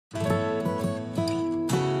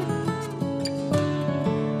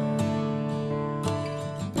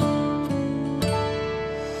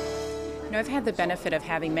I've had the benefit of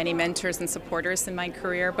having many mentors and supporters in my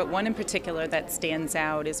career, but one in particular that stands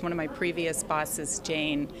out is one of my previous bosses,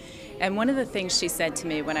 Jane. And one of the things she said to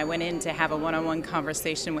me when I went in to have a one-on-one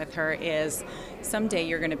conversation with her is, someday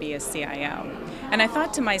you're going to be a CIO. And I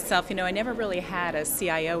thought to myself, I never really had a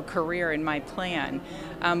CIO career in my plan.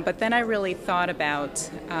 But then I really thought about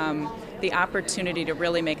the opportunity to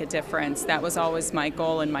really make a difference. That was always my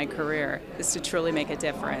goal in my career, is to truly make a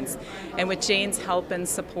difference. And with Jane's help and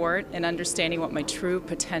support and understanding what my true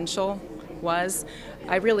potential was,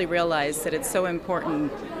 I really realized that it's so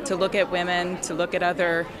important to look at women, to look at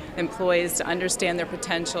other employees, to understand their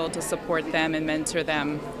potential, to support them and mentor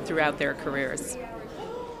them throughout their careers.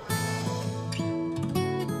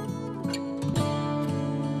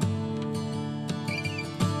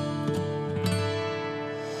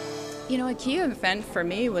 A key event for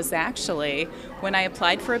me was actually when I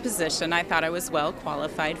applied for a position I thought I was well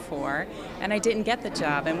qualified for, and I didn't get the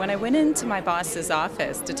job. And when I went into my boss's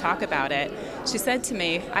office to talk about it, she said to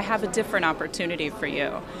me, I have a different opportunity for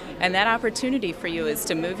you. And that opportunity for you is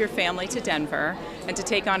to move your family to Denver and to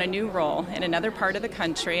take on a new role in another part of the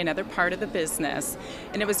country, another part of the business.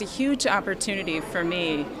 And it was a huge opportunity for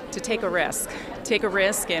me to take a risk. Take a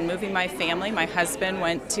risk in moving my family. My husband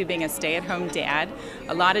went to being a stay-at-home dad.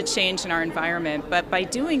 A lot of change in our environment, but by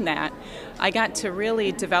doing that, I got to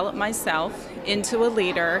really develop myself into a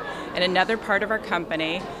leader in another part of our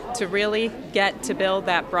company, to really get to build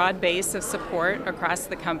that broad base of support across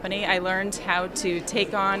the company. I learned how to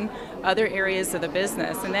take on other areas of the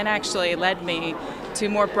business, and that actually led me to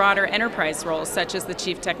more broader enterprise roles, such as the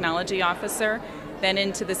Chief Technology Officer, then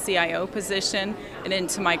into the CIO position, and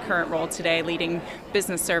into my current role today, leading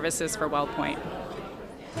business services for WellPoint.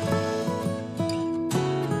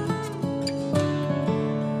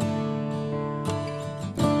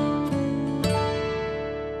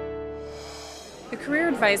 The career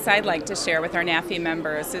advice I'd like to share with our NAFI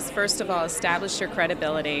members is, first of all, establish your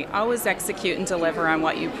credibility. Always execute and deliver on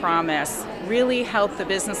what you promise. Really help the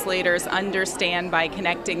business leaders understand by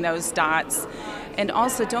connecting those dots. And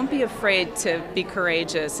also, don't be afraid to be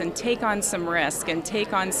courageous and take on some risk and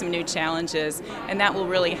take on some new challenges, and that will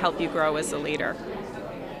really help you grow as a leader.